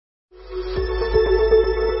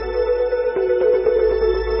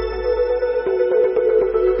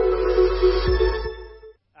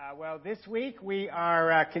This week we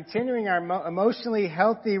are continuing our emotionally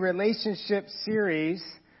healthy relationship series.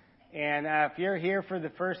 And if you're here for the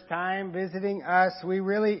first time visiting us,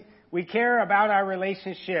 we care about our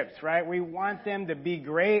relationships, right? We want them to be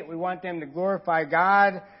great. We want them to glorify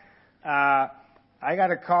God. I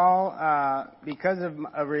got a call because of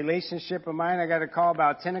a relationship of mine. I got a call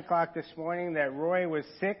about 10 o'clock this morning that Roy was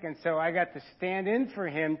sick, and so I got to stand in for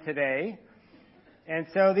him today. And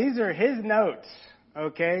so these are his notes.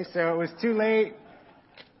 Okay, so it was too late.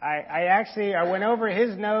 I went over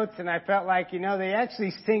his notes and I felt like, they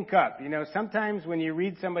actually sync up. Sometimes when you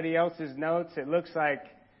read somebody else's notes, it looks like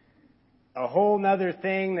a whole nother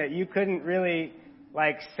thing that you couldn't really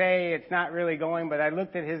say. It's not really going, but I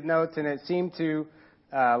looked at his notes and it seemed to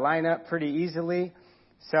line up pretty easily.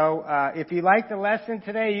 So if you like the lesson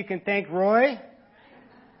today, you can thank Roy.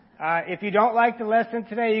 If you don't like the lesson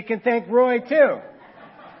today, you can thank Roy too.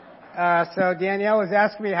 So Danielle was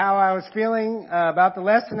asking me how I was feeling about the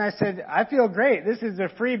lesson. I said, I feel great. This is a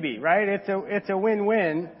freebie, right? It's a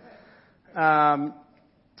win-win.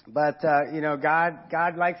 But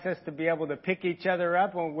God likes us to be able to pick each other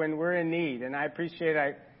up when we're in need. And I appreciate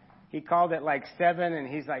he called it 7 and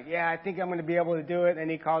he's like, yeah, I think I'm going to be able to do it. And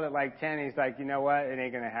he called it 10. And he's like, you know what? It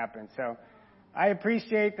ain't going to happen. So I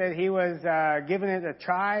appreciate that he was giving it a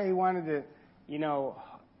try. He wanted to,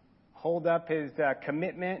 hold up his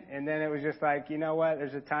commitment, and then it was just like, you know what,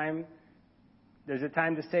 there's a time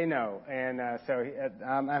to say no. And so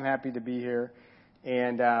I'm happy to be here.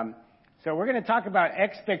 And so we're going to talk about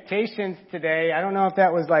expectations today. I don't know if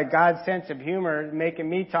that was God's sense of humor making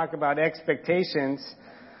me talk about expectations,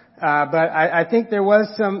 but I think there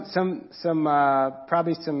was some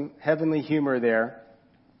probably some heavenly humor there.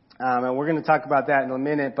 And we're going to talk about that in a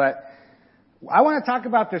minute, but I want to talk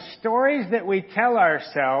about the stories that we tell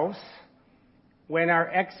ourselves when our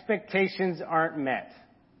expectations aren't met.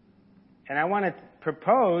 And I want to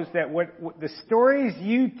propose that what the stories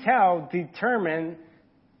you tell determine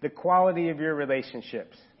the quality of your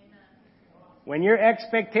relationships. When your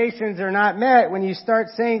expectations are not met, when you start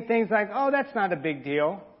saying things like, oh, that's not a big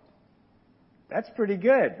deal, that's pretty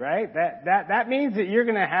good, right? That means that you're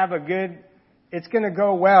going to have it's going to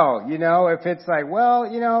go well, if it's like, well,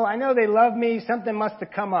 I know they love me, something must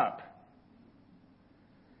have come up.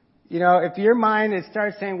 If your mind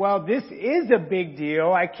starts saying, well, this is a big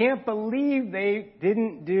deal, I can't believe they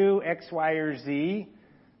didn't do X, Y, or Z,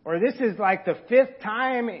 or this is the 5th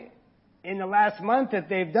time in the last month that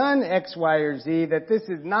they've done X, Y, or Z, that this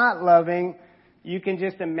is not loving, you can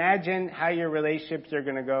just imagine how your relationships are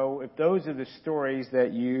going to go if those are the stories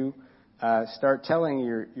that you start telling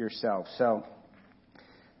yourself. So,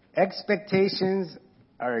 expectations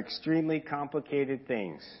are extremely complicated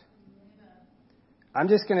things. I'm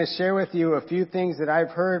just going to share with you a few things that I've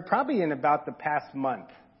heard probably in about the past month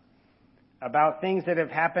about things that have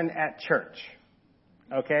happened at church.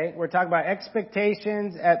 Okay? We're talking about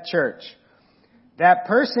expectations at church. That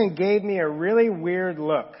person gave me a really weird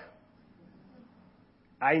look.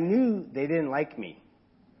 I knew they didn't like me.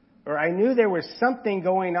 Or I knew there was something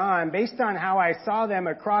going on based on how I saw them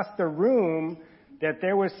across the room, that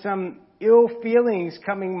there was some ill feelings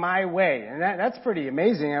coming my way. And that's pretty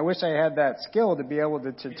amazing. I wish I had that skill to be able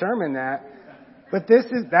to determine that. But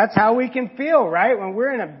that's how we can feel, right? When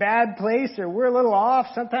we're in a bad place or we're a little off,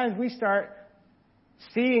 sometimes we start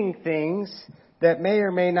seeing things that may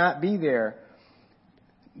or may not be there.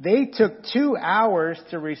 They took 2 hours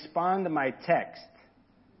to respond to my text.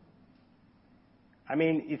 I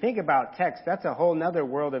mean, you think about text, that's a whole nother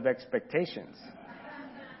world of expectations.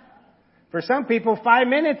 For some people, 5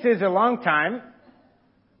 minutes is a long time.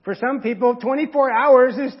 For some people, 24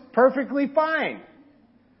 hours is perfectly fine.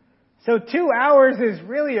 So 2 hours is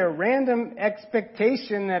really a random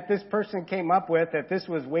expectation that this person came up with, that this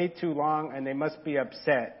was way too long and they must be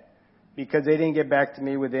upset because they didn't get back to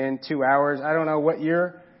me within 2 hours. I don't know what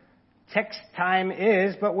your text time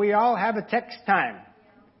is, but we all have a text time.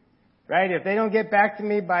 Right? If they don't get back to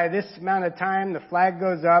me by this amount of time, the flag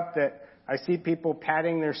goes up that I see people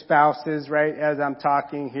patting their spouses, right, as I'm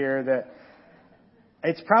talking here, that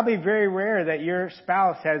it's probably very rare that your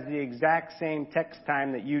spouse has the exact same text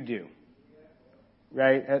time that you do.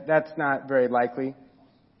 Right? That's not very likely.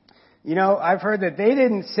 I've heard that they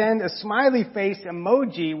didn't send a smiley face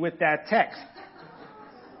emoji with that text.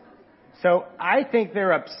 So I think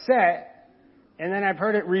they're upset, and then I've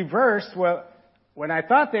heard it reversed. Well, when I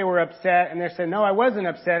thought they were upset and they said, no, I wasn't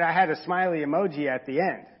upset, I had a smiley emoji at the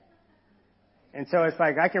end. And so it's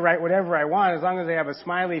I can write whatever I want as long as they have a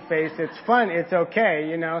smiley face. It's fun. It's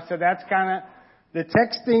okay, So that's kind of the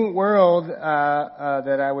texting world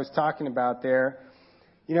that I was talking about there.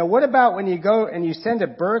 What about when you go and you send a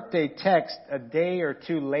birthday text a day or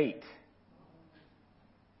two late?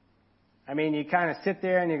 I mean, you kind of sit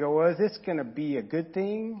there and you go, well, is this going to be a good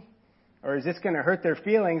thing? Or is this going to hurt their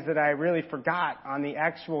feelings that I really forgot on the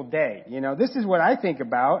actual day? This is what I think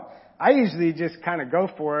about. I usually just kind of go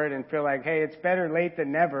for it and feel like, hey, it's better late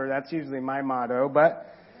than never. That's usually my motto. But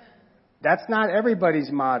that's not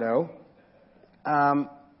everybody's motto. That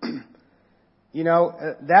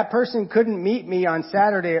person couldn't meet me on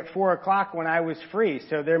Saturday at 4 o'clock when I was free.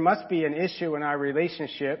 So there must be an issue in our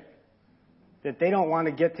relationship that they don't want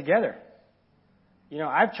to get together.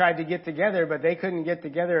 I've tried to get together, but they couldn't get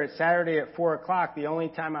together at Saturday at 4 o'clock, the only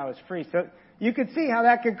time I was free. So you could see how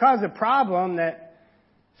that could cause a problem, that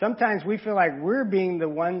sometimes we feel like we're being the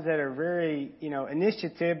ones that are very,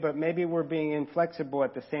 initiative, but maybe we're being inflexible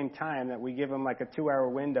at the same time, that we give them like a 2-hour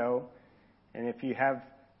window. And if you have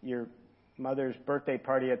your mother's birthday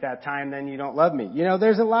party at that time, then you don't love me.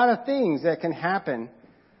 There's a lot of things that can happen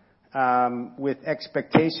with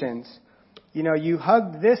expectations. You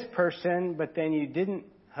hugged this person, but then you didn't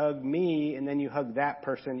hug me, and then you hugged that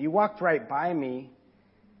person. You walked right by me.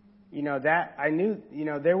 That I knew,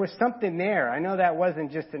 there was something there. I know that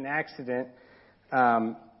wasn't just an accident.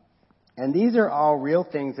 And these are all real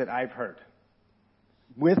things that I've heard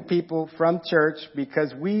with people from church,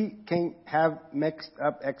 because we can have mixed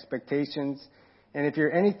up expectations. And if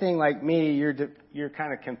you're anything like me, you're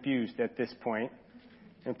kind of confused at this point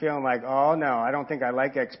and feeling like, oh no, I don't think I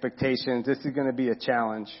like expectations. This is going to be a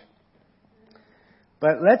challenge.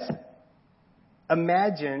 But let's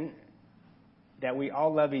imagine that we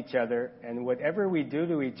all love each other, and whatever we do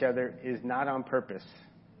to each other is not on purpose.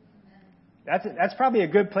 That's probably a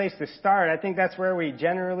good place to start. I think that's where we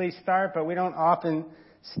generally start, but we don't often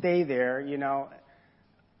stay there.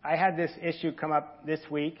 I had this issue come up this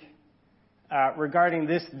week regarding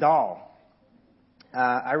this doll.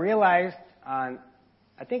 I realized I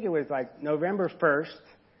think it was like November 1st,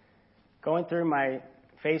 going through my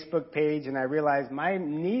Facebook page, and I realized my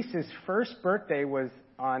niece's first birthday was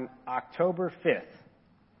on October 5th,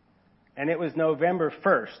 and it was November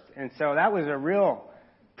 1st. And so that was a real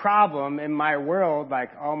problem in my world,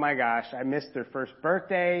 like, oh my gosh, I missed their first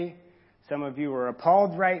birthday. Some of you are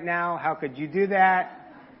appalled right now. How could you do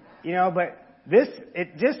that? But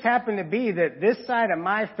it just happened to be that this side of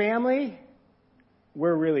my family,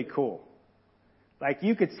 we're really cool. Like,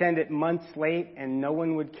 you could send it months late and no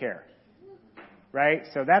one would care. Right?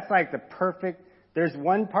 So that's like the perfect. There's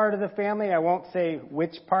one part of the family, I won't say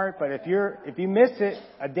which part, but if you miss it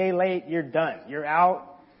a day late, you're done. You're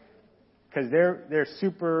out, because they're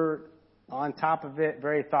super on top of it,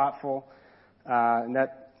 very thoughtful. And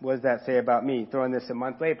what does that say about me, throwing this a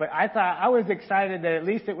month late? But I was excited that at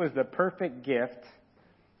least it was the perfect gift,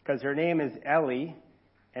 because her name is Ellie,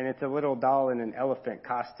 and it's a little doll in an elephant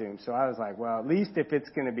costume. So I was like, well, at least if it's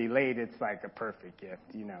going to be late, it's like a perfect gift,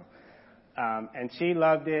 And she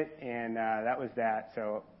loved it, and that was that.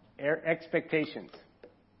 So expectations.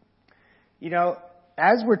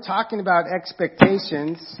 As we're talking about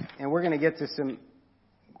expectations, and we're going to get to some,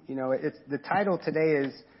 the title today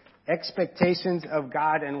is Expectations of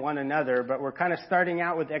God and One Another, but we're kind of starting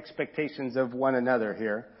out with expectations of one another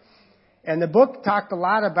here. And the book talked a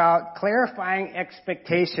lot about clarifying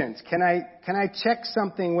expectations. Can I check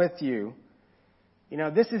something with you?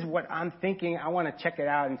 This is what I'm thinking. I want to check it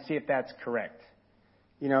out and see if that's correct.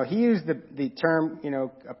 He used the term,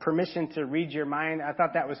 a permission to read your mind. I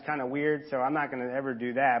thought that was kind of weird, so I'm not going to ever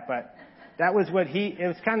do that. But that was it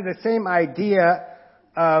was kind of the same idea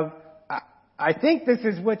of, I think this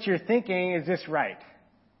is what you're thinking. Is this right?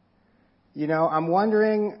 I'm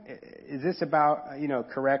wondering, is this about,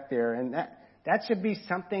 correct there? And that should be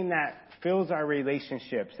something that fills our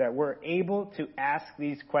relationships, that we're able to ask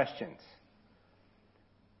these questions.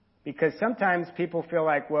 Because sometimes people feel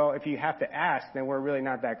like, well, if you have to ask, then we're really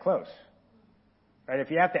not that close. Right?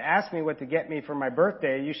 If you have to ask me what to get me for my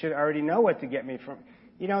birthday, you should already know what to get me from.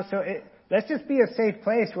 Let's just be a safe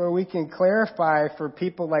place where we can clarify for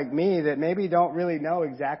people like me that maybe don't really know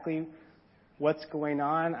exactly what's going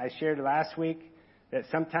on. I shared last week that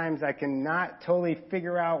sometimes I cannot totally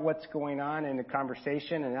figure out what's going on in the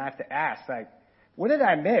conversation, and I have to ask, like, what did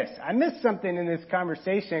I miss? I missed something in this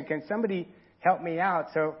conversation. Can somebody help me out?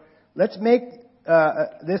 So let's make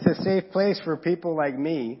this a safe place for people like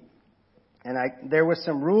me. And there was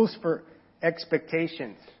some rules for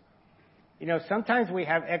expectations. Sometimes we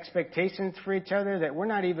have expectations for each other that we're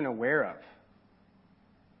not even aware of.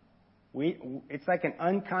 It's like an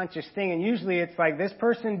unconscious thing, and usually it's like, this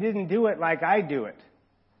person didn't do it like I do it.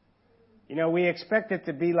 We expect it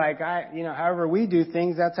to be like however we do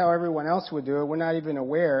things, that's how everyone else would do it. We're not even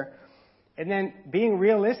aware. And then being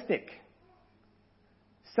realistic.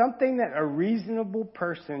 Something that a reasonable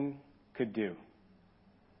person could do.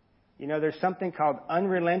 You know, there's something called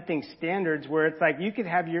unrelenting standards where it's like you could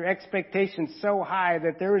have your expectations so high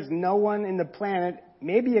that there is no one in the planet,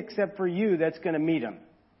 maybe except for you, that's going to meet them.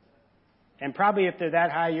 And probably if they're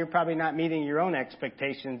that high, you're probably not meeting your own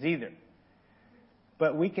expectations either.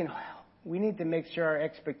 But we need to make sure our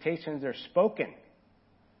expectations are spoken.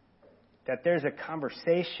 That there's a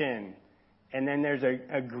conversation and then there's an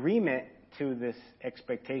agreement to this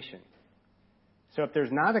expectation. So if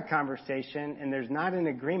there's not a conversation and there's not an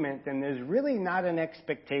agreement, then there's really not an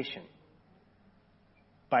expectation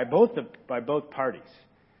by both parties.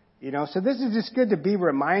 You know, so this is just good to be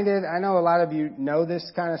reminded. I know a lot of you know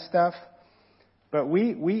this kind of stuff, but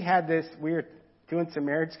we were doing some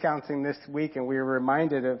marriage counseling this week, and we were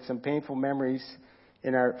reminded of some painful memories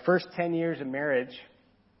in our first 10 years of marriage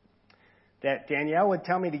that Danielle would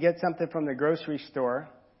tell me to get something from the grocery store.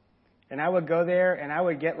 And I would go there and I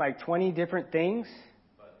would get like 20 different things,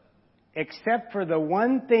 except for the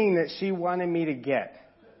one thing that she wanted me to get.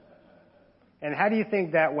 And how do you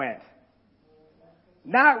think that went?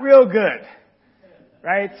 Not real good,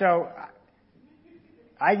 right? So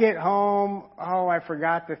I get home, I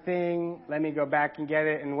forgot the thing, let me go back and get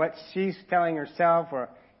it. And what she's telling herself, or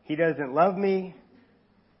he doesn't love me,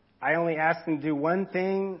 I only asked him to do one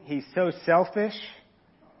thing, he's so selfish.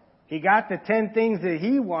 He got the 10 things that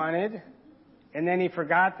he wanted, and then he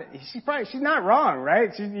forgot that she's not wrong, right?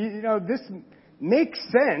 This makes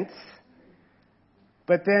sense.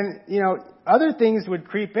 But then, other things would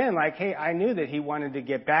creep in, like, hey, I knew that he wanted to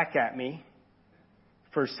get back at me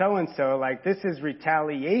for so-and-so, like this is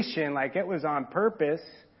retaliation, like it was on purpose,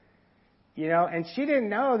 and she didn't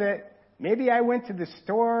know that maybe I went to the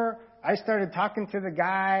store, I started talking to the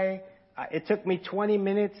guy, it took me 20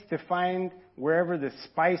 minutes to find wherever the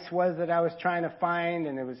spice was that I was trying to find,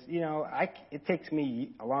 and it was, it takes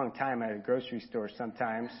me a long time at a grocery store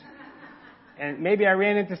sometimes. And maybe I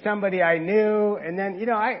ran into somebody I knew, and then,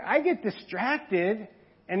 I get distracted,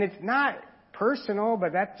 and it's not personal,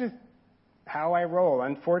 but that's just how I roll.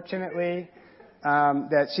 Unfortunately,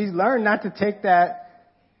 that she's learned not to take that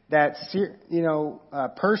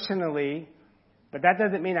personally, but that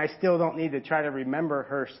doesn't mean I still don't need to try to remember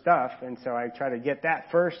her stuff, and so I try to get that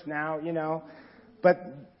first now, But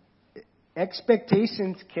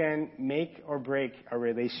expectations can make or break a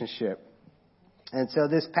relationship. And so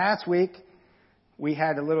this past week, we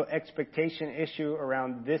had a little expectation issue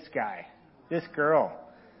around this guy, this girl.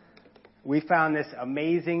 We found this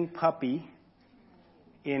amazing puppy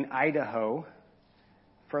in Idaho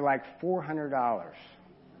for like $400,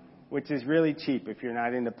 which is really cheap if you're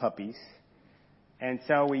not into puppies. And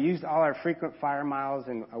so we used all our frequent flyer miles,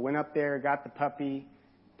 and I went up there, got the puppy,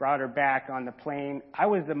 brought her back on the plane. I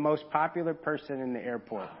was the most popular person in the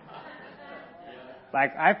airport.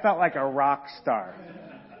 Like, I felt like a rock star.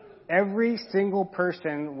 Every single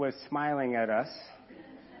person was smiling at us.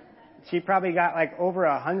 She probably got like over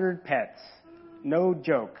 100 pets. No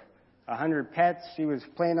joke. 100 pets. She was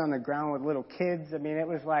playing on the ground with little kids. I mean, it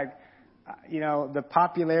was like, the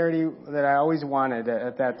popularity that I always wanted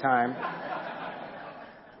at that time.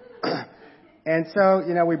 And so,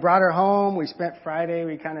 we brought her home. We spent Friday.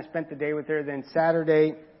 We kind of spent the day with her. Then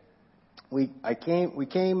Saturday, we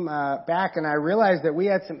came back, and I realized that we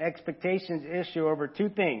had some expectations issue over two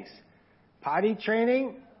things: potty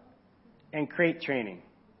training and crate training.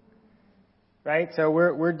 Right? So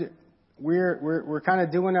we're kind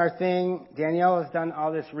of doing our thing. Danielle has done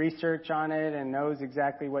all this research on it and knows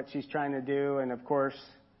exactly what she's trying to do, and of course,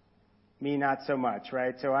 me not so much.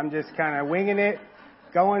 Right? So I'm just kind of winging it,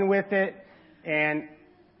 going with it. And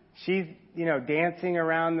she's, dancing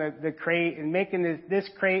around the crate and making this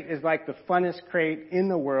crate is like the funnest crate in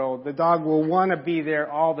the world. The dog will want to be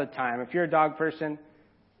there all the time. If you're a dog person,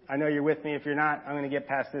 I know you're with me. If you're not, I'm going to get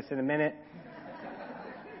past this in a minute.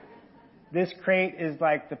 This crate is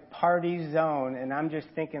like the party zone, and I'm just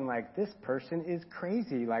thinking, like, this person is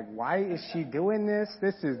crazy. Like, why is she doing this?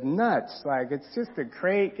 This is nuts. Like, it's just a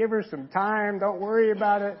crate. Give her some time. Don't worry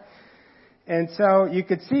about it. And so you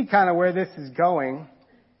could see kind of where this is going.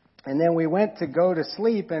 And then we went to go to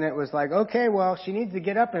sleep, and it was like, okay, well, she needs to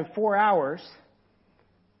get up in 4 hours.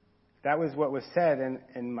 That was what was said,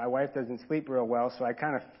 and my wife doesn't sleep real well, so I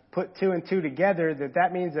kind of put two and two together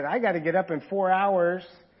that means that I got to get up in 4 hours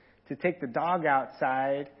to take the dog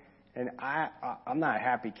outside, and I'm not a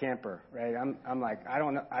happy camper, right? I'm like, I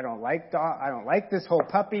don't like this whole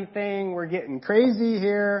puppy thing. We're getting crazy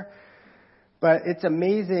here. But it's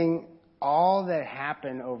amazing all that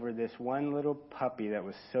happened over this one little puppy that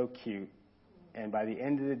was so cute. And by the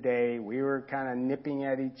end of the day, we were kind of nipping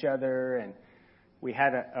at each other, and we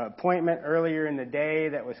had an appointment earlier in the day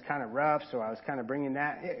that was kind of rough, so I was kind of bringing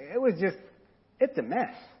that. It's a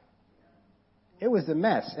mess. It was a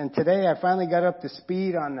mess. And today I finally got up to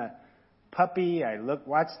speed on the puppy. I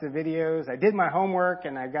watched the videos. I did my homework,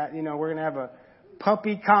 and I got, we're going to have a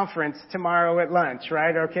puppy conference tomorrow at lunch,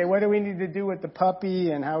 right? Okay, what do we need to do with the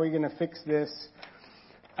puppy, and how are we going to fix this?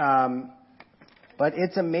 But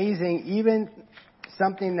it's amazing, even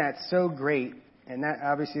something that's so great, and that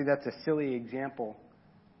obviously that's a silly example,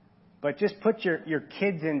 but just put your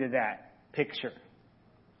kids into that picture.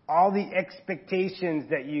 All the expectations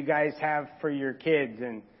that you guys have for your kids,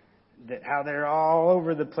 and how they're all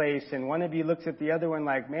over the place, and one of you looks at the other one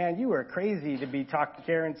like, man, you are crazy to be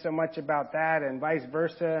caring so much about that, and vice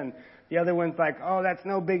versa, and the other one's like, oh, that's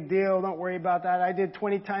no big deal, don't worry about that, I did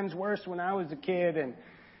 20 times worse when I was a kid, and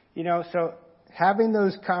so having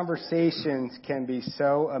those conversations can be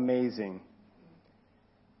so amazing.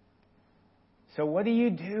 So what do you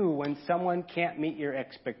do when someone can't meet your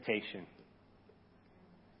expectation?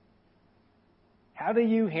 How do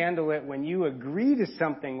you handle it when you agree to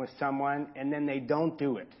something with someone and then they don't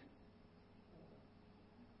do it?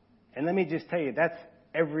 And let me just tell you, that's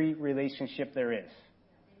every relationship there is.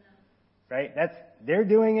 Right? They're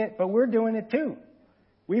doing it, but we're doing it too.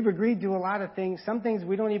 We've agreed to a lot of things. Some things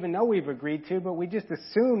we don't even know we've agreed to, but we just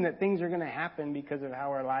assume that things are going to happen because of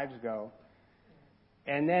how our lives go.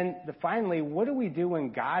 And then finally, what do we do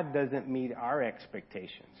when God doesn't meet our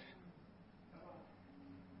expectations?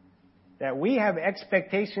 That we have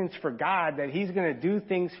expectations for God, that He's going to do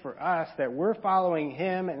things for us, that we're following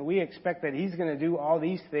Him, and we expect that He's going to do all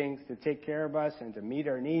these things to take care of us and to meet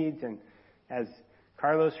our needs. And as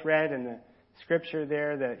Carlos read in the scripture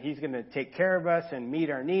there, that He's going to take care of us and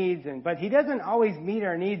meet our needs. But He doesn't always meet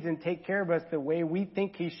our needs and take care of us the way we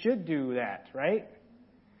think He should do that, right?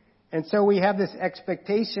 And so we have this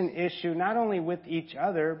expectation issue, not only with each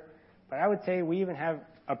other, but I would say we even have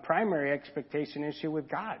a primary expectation issue with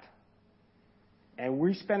God. And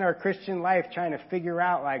we spend our Christian life trying to figure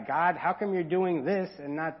out, like, God, how come you're doing this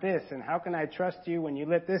and not this? And how can I trust you when you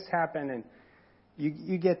let this happen? And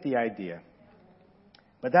you get the idea.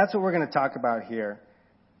 But that's what we're going to talk about here,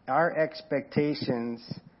 our expectations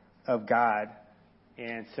of God.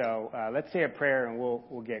 And so let's say a prayer and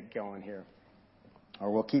we'll get going here,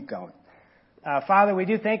 or we'll keep going. Father, we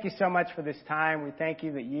do thank you so much for this time. We thank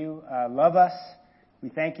you that you love us. We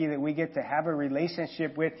thank you that we get to have a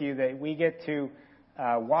relationship with you, that we get to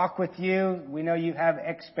walk with you. We know you have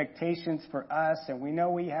expectations for us, and we know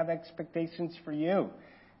we have expectations for you.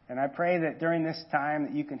 And I pray that during this time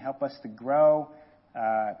that you can help us to grow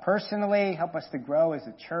personally, help us to grow as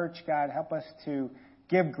a church, God. Help us to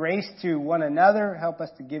give grace to one another. Help us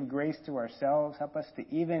to give grace to ourselves. Help us to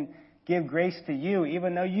even give grace to you,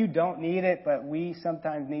 even though you don't need it, but we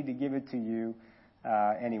sometimes need to give it to you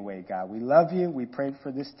anyway, God. We love you. We pray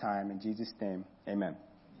for this time. In Jesus' name, amen.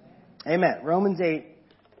 Amen. Romans 8,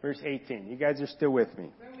 verse 18. You guys are still with me.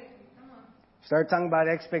 Start talking about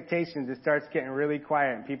expectations, it starts getting really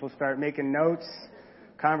quiet, and people start making notes,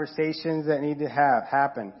 conversations that need to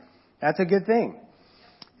happen. That's a good thing.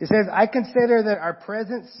 It says, I consider that our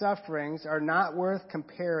present sufferings are not worth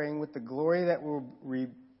comparing with the glory that will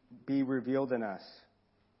be revealed in us.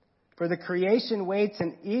 For the creation waits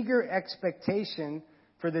in eager expectation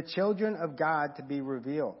for the children of God to be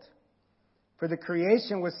revealed. For the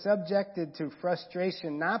creation was subjected to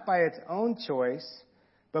frustration not by its own choice,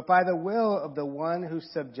 but by the will of the one who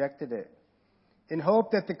subjected it, in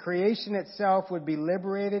hope that the creation itself would be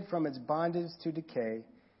liberated from its bondage to decay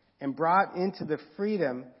and brought into the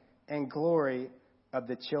freedom and glory of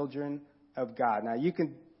the children of God. Now, you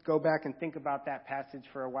can go back and think about that passage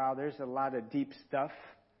for a while. There's a lot of deep stuff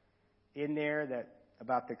in there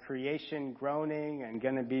about the creation groaning and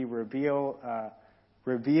going to be revealed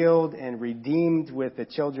and redeemed with the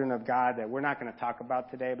children of God that we're not going to talk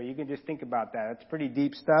about today, but you can just think about that. It's pretty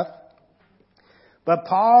deep stuff. But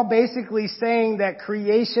Paul basically saying that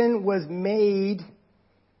creation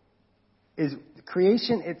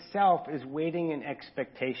itself is waiting in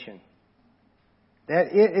expectation. That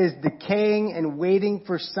it is decaying and waiting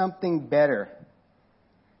for something better.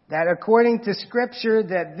 That according to Scripture,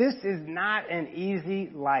 that this is not an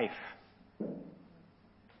easy life.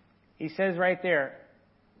 He says right there,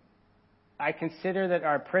 I consider that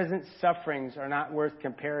our present sufferings are not worth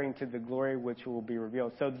comparing to the glory which will be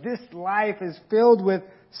revealed. So this life is filled with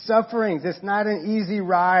sufferings. It's not an easy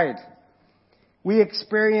ride. We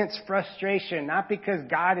experience frustration, not because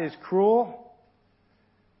God is cruel,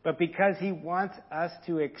 but because He wants us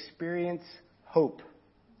to experience hope.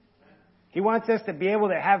 He wants us to be able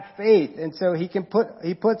to have faith. And so He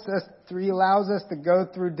allows us to go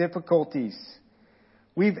through difficulties.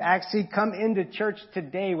 We've actually come into church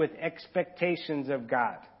today with expectations of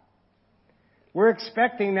God. We're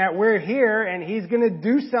expecting that we're here and He's going to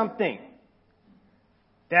do something.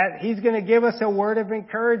 That He's going to give us a word of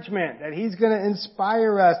encouragement. That He's going to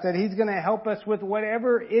inspire us. That He's going to help us with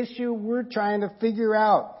whatever issue we're trying to figure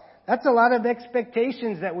out. That's a lot of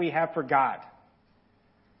expectations that we have for God.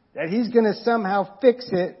 That He's going to somehow fix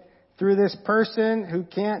it through this person who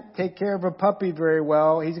can't take care of a puppy very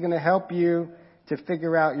well. He's going to help you to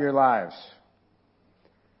figure out your lives.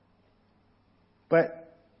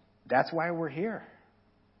 But that's why we're here.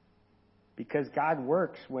 Because God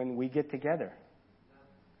works when we get together.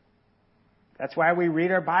 That's why we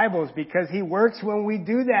read our Bibles, because He works when we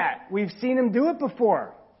do that. We've seen Him do it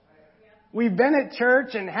before. We've been at church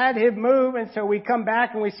and had Him move, and so we come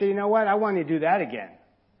back and we say, you know what, I want to do that again.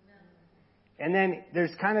 And then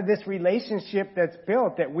there's kind of this relationship that's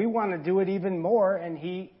built that we want to do it even more, and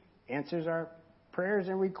He answers our prayers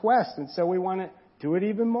and requests, and so we want to do it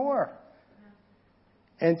even more.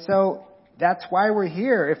 And so that's why we're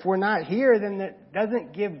here. If we're not here, then it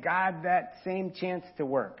doesn't give God that same chance to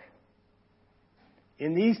work.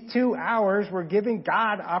 In these 2 hours, we're giving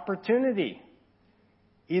God opportunity.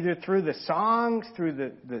 Either through the songs, through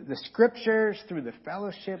the scriptures, through the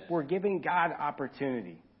fellowship, we're giving God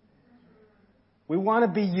opportunity. We want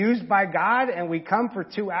to be used by God, and we come for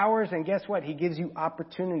 2 hours, and guess what? He gives you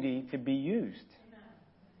opportunity to be used.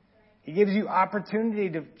 He gives you opportunity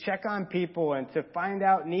to check on people and to find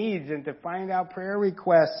out needs and to find out prayer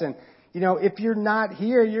requests. And, if you're not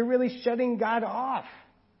here, you're really shutting God off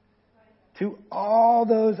to all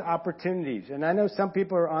those opportunities. And I know some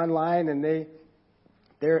people are online and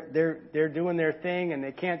they're doing their thing and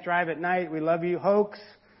they can't drive at night. We love you, Hoax.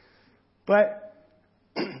 But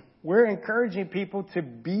we're encouraging people to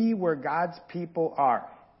be where God's people are.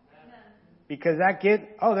 Because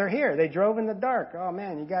they're here. They drove in the dark. Oh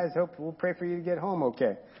man, you guys, we'll pray for you to get home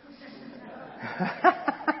okay.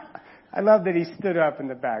 I love that he stood up in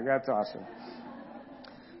the back. That's awesome.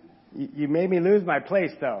 You made me lose my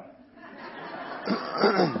place though.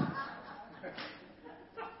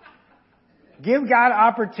 Give God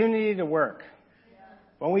opportunity to work.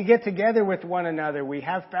 When we get together with one another, we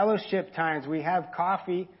have fellowship times, we have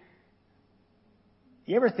coffee.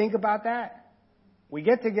 You ever think about that? We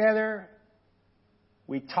get together,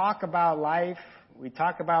 we talk about life, we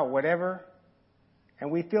talk about whatever,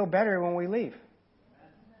 and we feel better when we leave.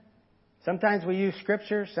 Sometimes we use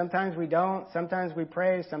scripture, sometimes we don't, sometimes we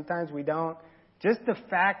pray, sometimes we don't. Just the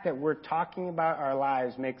fact that we're talking about our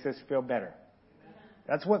lives makes us feel better.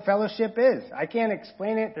 That's what fellowship is. I can't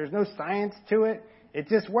explain it. There's no science to it. It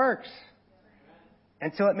just works.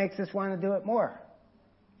 And so it makes us want to do it more.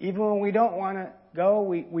 Even when we don't want to go,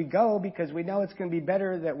 we go because we know it's going to be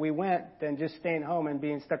better that we went than just staying home and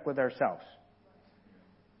being stuck with ourselves.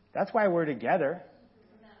 That's why we're together.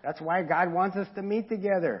 That's why God wants us to meet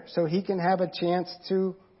together, so He can have a chance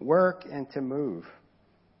to work and to move.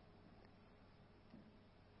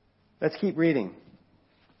 Let's keep reading.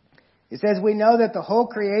 It says, we know that the whole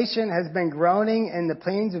creation has been groaning in the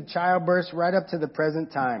pains of childbirth right up to the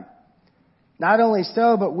present time. Not only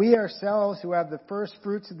so, but we ourselves who have the first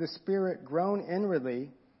fruits of the Spirit groan inwardly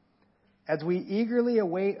as we eagerly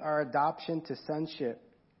await our adoption to sonship,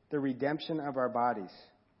 the redemption of our bodies.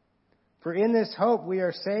 For in this hope we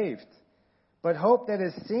are saved. But hope that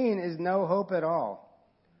is seen is no hope at all.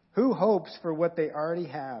 Who hopes for what they already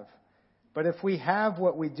have? But if we have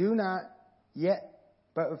what we do not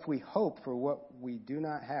if we hope for what we do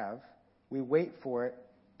not have, we wait for it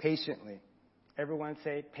patiently. Everyone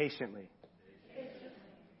say patiently.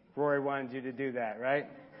 Roy wanted you to do that, right?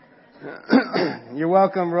 You're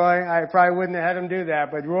welcome, Roy. I probably wouldn't have had him do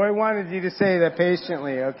that, but Roy wanted you to say that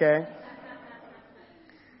patiently, okay?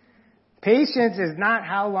 Patience is not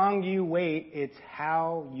how long you wait, it's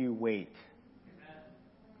how you wait.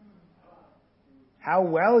 How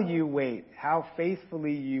well you wait, how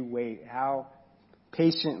faithfully you wait, how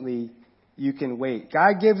patiently you can wait.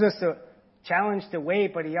 God gives us a challenge to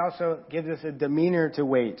wait, but He also gives us a demeanor to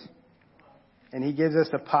wait. And He gives us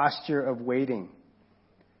a posture of waiting.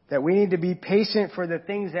 That we need to be patient for the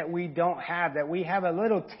things that we don't have, that we have a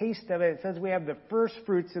little taste of it. It says we have the first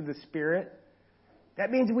fruits of the Spirit.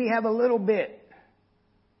 That means we have a little bit.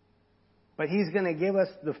 But He's going to give us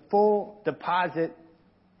the full deposit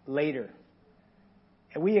later.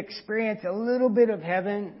 And we experience a little bit of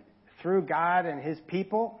heaven through God and His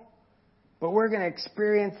people, but we're going to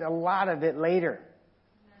experience a lot of it later.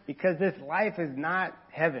 Because this life is not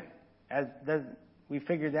heaven. We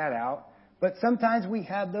figured that out. But sometimes we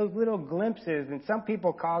have those little glimpses, and some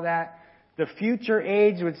people call that the future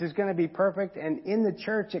age, which is going to be perfect. And in the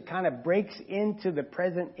church, it kind of breaks into the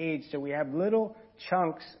present age. So we have little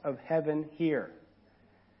chunks of heaven here,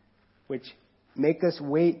 which make us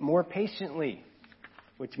wait more patiently,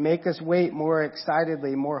 which make us wait more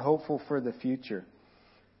excitedly, more hopeful for the future.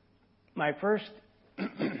 My first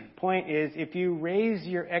point is, if you raise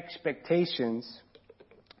your expectations,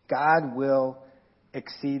 God will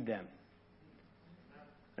exceed them.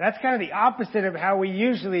 That's kind of the opposite of how we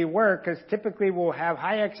usually work, because typically we'll have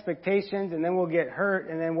high expectations and then we'll get hurt,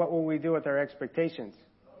 and then what will we do with our expectations?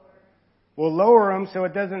 We'll lower them so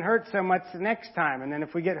it doesn't hurt so much the next time. And then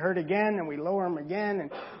if we get hurt again, then we lower them again. And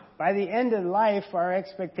by the end of life, our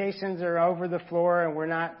expectations are over the floor and we're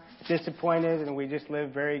not disappointed and we just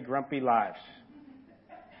live very grumpy lives.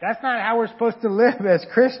 That's not how we're supposed to live as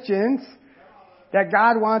Christians. That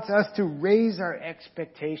God wants us to raise our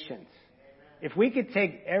expectations. If we could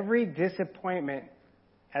take every disappointment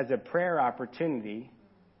as a prayer opportunity,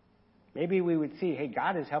 maybe we would see, hey,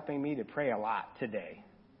 God is helping me to pray a lot today.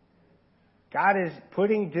 God is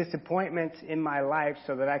putting disappointments in my life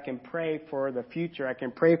so that I can pray for the future. I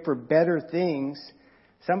can pray for better things.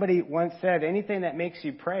 Somebody once said, anything that makes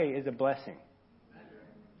you pray is a blessing.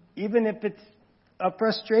 Even if it's a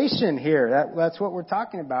frustration here. That's what we're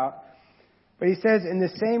talking about. But he says, in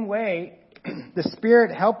the same way, the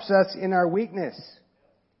Spirit helps us in our weakness.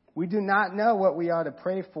 We do not know what we ought to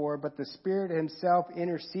pray for, but the Spirit Himself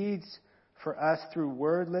intercedes for us through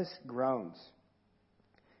wordless groans.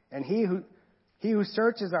 And He who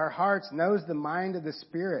searches our hearts knows the mind of the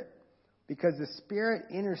Spirit, because the Spirit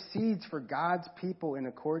intercedes for God's people in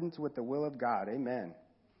accordance with the will of God. Amen.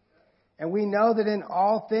 And we know that in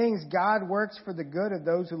all things God works for the good of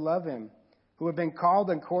those who love Him, who have been called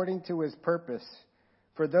according to His purpose.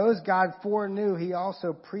 For those God foreknew, He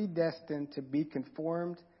also predestined to be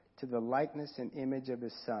conformed to the likeness and image of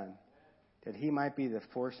His Son, that He might be the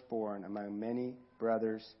firstborn among many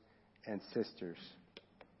brothers and sisters.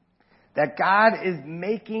 That God is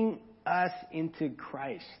making us into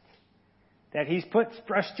Christ. That He's put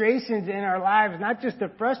frustrations in our lives, not just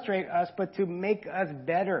to frustrate us, but to make us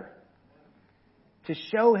better. To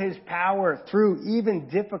show His power through even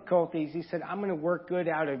difficulties. He said, I'm going to work good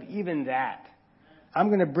out of even that. I'm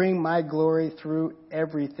going to bring my glory through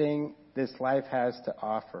everything this life has to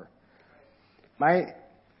offer. My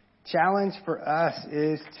challenge for us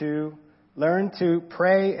is to learn to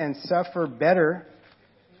pray and suffer better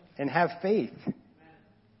and have faith.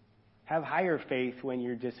 Have higher faith when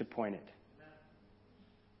you're disappointed.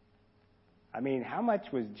 I mean, how much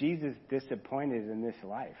was Jesus disappointed in this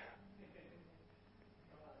life?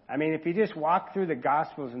 I mean, if you just walk through the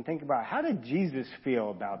Gospels and think about, how did Jesus feel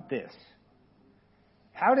about this?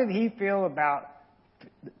 How did He feel about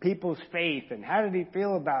people's faith? And how did He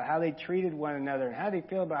feel about how they treated one another? And how did He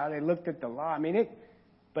feel about how they looked at the law? I mean,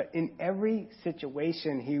 but in every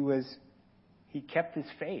situation, He kept His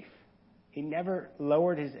faith. He never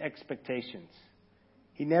lowered His expectations.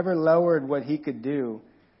 He never lowered what He could do.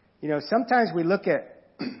 You know, sometimes we look at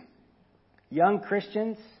young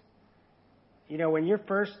Christians. You know, when you're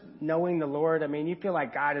first knowing the Lord, I mean, you feel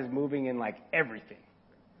like God is moving in like everything.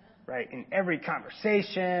 Right? In every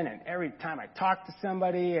conversation and every time I talk to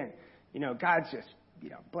somebody, and, you know, God's just, you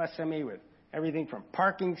know, blessing me with everything from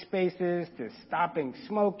parking spaces to stopping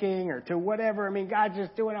smoking or to whatever. I mean, God's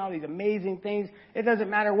just doing all these amazing things. It doesn't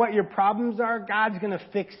matter what your problems are, God's going to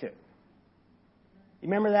fix it. You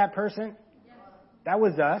remember that person? Yes. That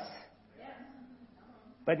was us. Yes.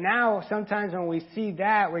 But now, sometimes when we see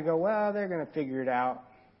that, we go, well, they're going to figure it out.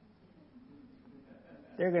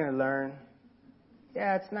 They're going to learn.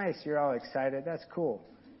 Yeah, it's nice. You're all excited. That's cool.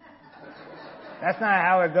 That's not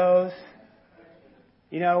how it goes.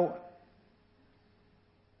 You know,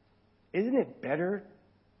 isn't it better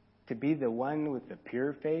to be the one with the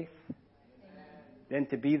pure faith than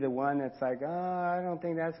to be the one that's like, oh, I don't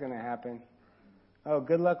think that's going to happen. Oh,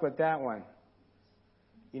 good luck with that one.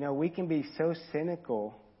 You know, we can be so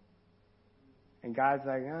cynical, and God's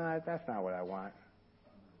like, oh, that's not what I want.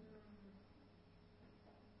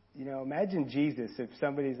 You know, imagine Jesus if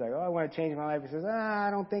somebody's like, oh, I want to change my life. He says, I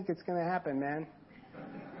don't think it's going to happen, man.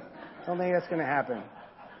 I don't think that's going to happen.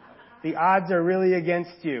 The odds are really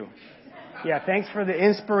against you. Yeah, thanks for the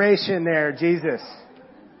inspiration there, Jesus.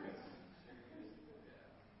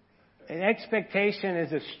 An expectation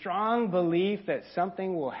is a strong belief that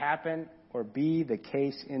something will happen or be the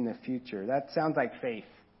case in the future. That sounds like faith.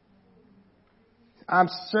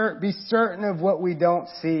 Be certain of what we don't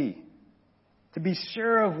see. To be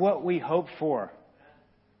sure of what we hope for.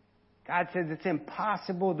 God says it's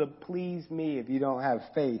impossible to please me if you don't have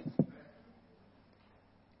faith.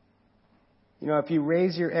 You know, if you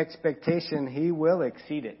raise your expectation, He will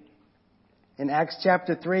exceed it. In Acts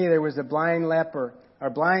chapter 3, there was a blind leper, or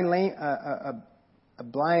blind lame,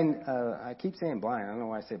 I keep saying blind, I don't know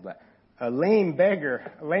why I say blind. A lame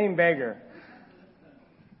beggar.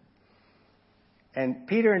 And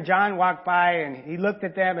Peter and John walked by, and he looked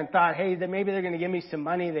at them and thought, hey, maybe they're going to give me some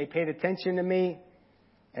money. They paid attention to me.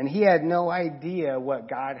 And he had no idea what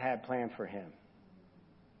God had planned for him.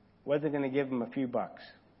 Wasn't going to give him a few bucks.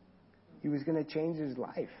 He was going to change his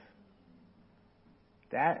life.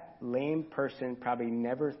 That lame person probably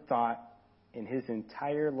never thought in his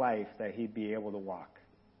entire life that he'd be able to walk.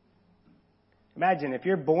 Imagine if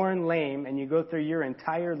you're born lame and you go through your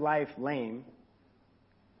entire life lame,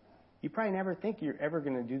 you probably never think you're ever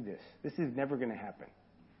going to do this. This is never going to happen.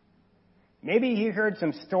 Maybe he heard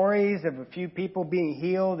some stories of a few people being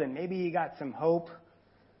healed, and maybe he got some hope.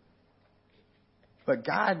 But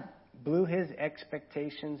God blew his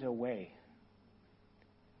expectations away.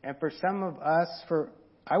 And for some of us,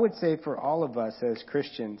 I would say for all of us as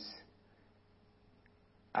Christians,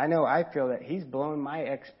 I feel that he's blown my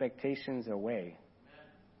expectations away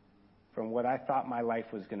from what I thought my life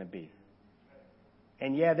was going to be.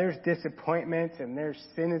 And yeah, there's disappointments and there's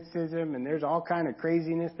cynicism and there's all kind of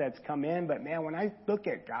craziness that's come in. But man, when I look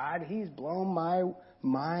at God, he's blown my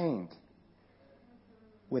mind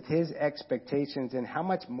with his expectations. And how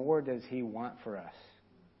much more does he want for us?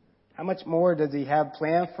 How much more does he have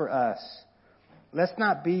planned for us? Let's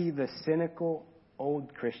not be the cynical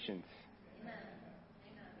old Christians.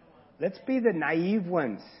 Let's be the naive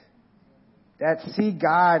ones that see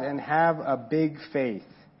God and have a big faith.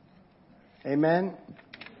 Amen?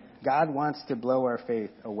 God wants to blow our faith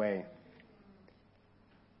away.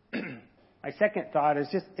 My second thought is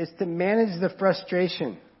to manage the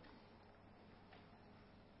frustration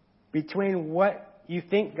between what you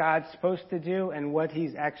think God's supposed to do and what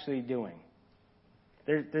he's actually doing.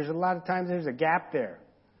 There's a lot of times there's a gap there.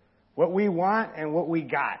 What we want and what we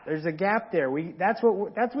got. There's a gap there. That's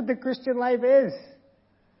what the Christian life is.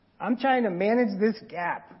 I'm trying to manage this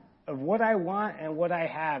gap of what I want and what I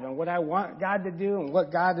have and what I want God to do and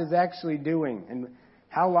what God is actually doing and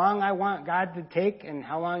how long I want God to take and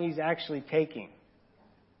how long he's actually taking.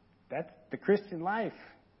 That's the Christian life.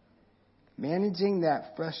 Managing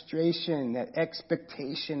that frustration, that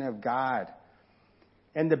expectation of God.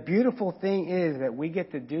 And the beautiful thing is that we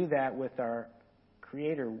get to do that with our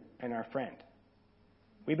Creator and our friend.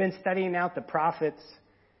 We've been studying out the prophets,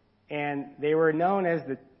 and they were known as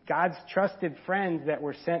God's trusted friends that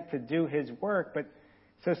were sent to do his work. But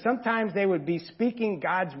so sometimes they would be speaking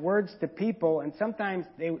God's words to people, and sometimes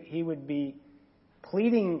he would be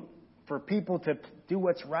pleading for people to do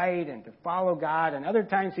what's right and to follow God, and other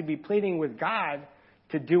times he'd be pleading with God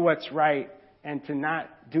to do what's right and to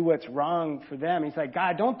not do what's wrong for them. He's like,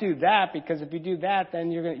 God, don't do that, because if you do that, then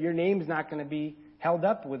your name's not going to be held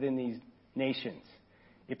up within these nations.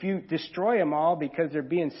 If you destroy them all because they're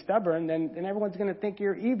being stubborn, then everyone's going to think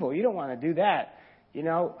you're evil. You don't want to do that. You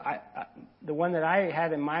know, the one that I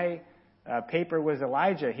had in my paper was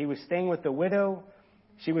Elijah. He was staying with the widow.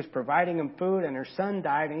 She was providing him food, and her son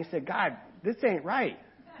died. And he said, God, this ain't right.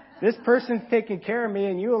 This person's taking care of me,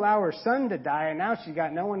 and you allow her son to die, and now she's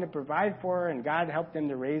got no one to provide for her, and God helped him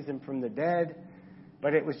to raise him from the dead.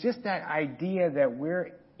 But it was just that idea that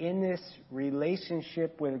we're in this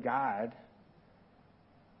relationship with God,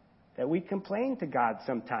 that we complain to God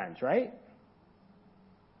sometimes, right?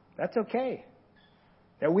 That's okay.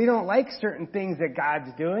 That we don't like certain things that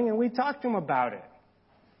God's doing, and we talk to him about it.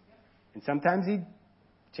 And sometimes he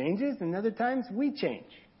changes, and other times we change.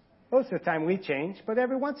 Most of the time we change, but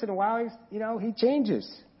every once in a while, he changes.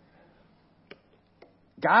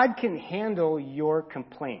 God can handle your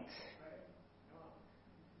complaints.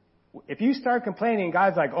 If you start complaining,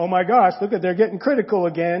 God's like, oh my gosh, look at, they're getting critical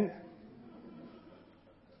again.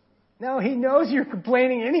 No, he knows you're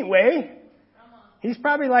complaining anyway. He's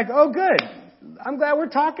probably like, oh good, I'm glad we're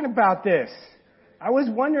talking about this. I was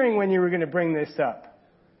wondering when you were going to bring this up.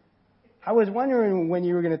 I was wondering when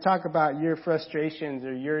you were going to talk about your frustrations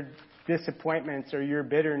or your disappointments or your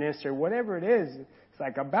bitterness or whatever it is. It's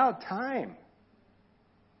like about time.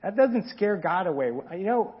 That doesn't scare God away.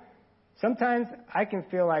 Sometimes I can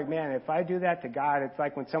feel like, man, if I do that to God, it's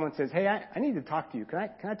like when someone says, hey, I need to talk to you.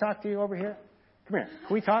 Can I talk to you over here? Come here.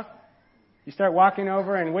 Can we talk? You start walking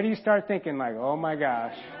over, and what do you start thinking? Like, oh my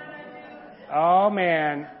gosh. Oh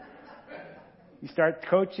man. You start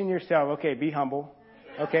coaching yourself. Okay, be humble.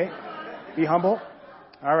 Okay. Be humble.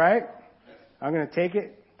 All right. I'm going to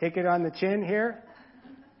take it on the chin here.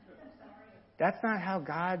 That's not how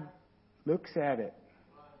God looks at it.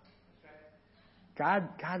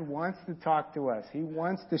 God wants to talk to us. He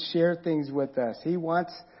wants to share things with us. He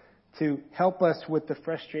wants to help us with the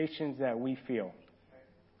frustrations that we feel.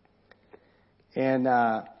 And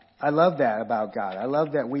I love that about God. I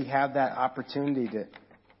love that we have that opportunity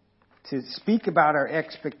to speak about our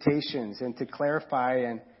expectations and to clarify,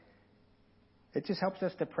 and it just helps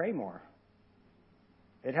us to pray more.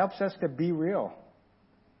 It helps us to be real.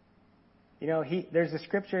 You know, there's a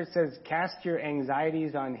scripture that says, cast your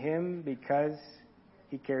anxieties on Him because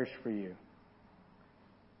He cares for you.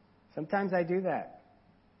 Sometimes I do that.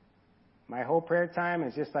 My whole prayer time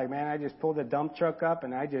is just like, man, I just pull the dump truck up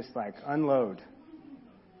and I just like unload.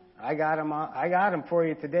 I got them for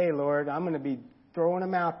you today, Lord. I'm going to be throwing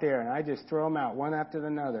them out there, and I just throw them out one after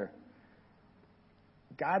another.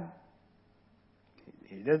 God,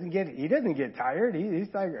 He doesn't get tired.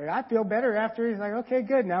 He's like, I feel better after. He's like, okay,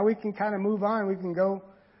 good. Now we can kind of move on. We can go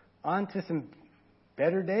on to some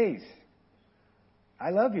better days. I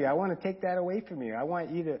love you. I want to take that away from you. I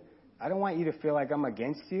don't want you to feel like I'm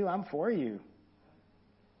against you. I'm for you.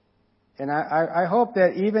 And I hope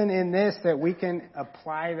that even in this, that we can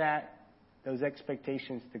apply those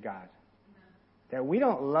expectations to God. That we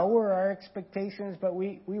don't lower our expectations, but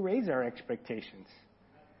we raise our expectations.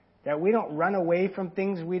 That we don't run away from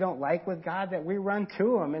things we don't like with God, that we run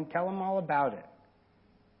to Him and tell Him all about it.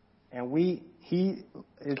 And He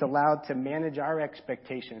is allowed to manage our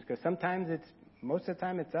expectations, because most of the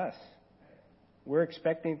time it's us. We're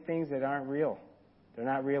expecting things that aren't real. They're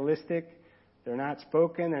not realistic. They're not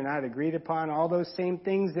spoken. They're not agreed upon. All those same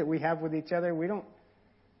things that we have with each other,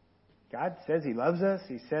 God says He loves us.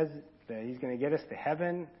 He says that He's going to get us to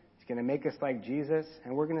heaven. He's going to make us like Jesus,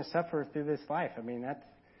 and we're going to suffer through this life. I mean, that's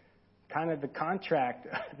kind of the contract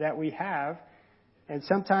that we have. And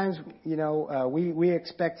sometimes, we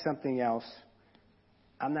expect something else.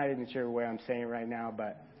 I'm not even sure what I'm saying right now,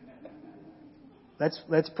 but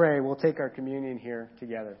let's pray. We'll take our communion here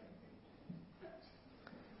together.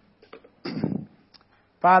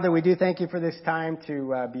 Father, we do thank You for this time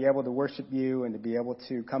to be able to worship You and to be able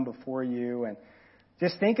to come before You and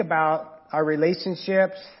just think about our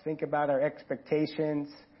relationships, think about our expectations,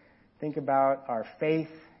 think about our faith.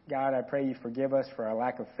 God, I pray You forgive us for our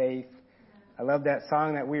lack of faith. I love that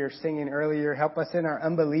song that we were singing earlier. Help us in our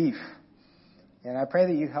unbelief. And I pray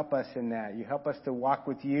that You help us in that. You help us to walk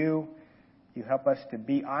with You. You help us to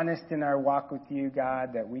be honest in our walk with You,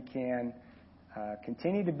 God, that we can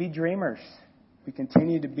continue to be dreamers. We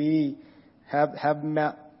continue to have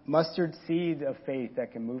mustard seed of faith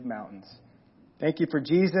that can move mountains. Thank You for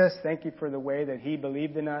Jesus. Thank You for the way that He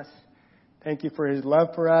believed in us. Thank You for His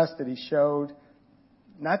love for us that He showed,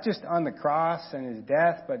 not just on the cross and His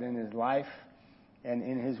death, but in His life and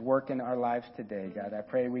in His work in our lives today. God, I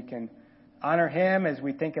pray we can honor Him as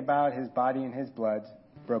we think about His body and His blood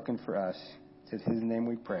broken for us. It's in His name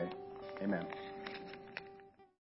we pray. Amen.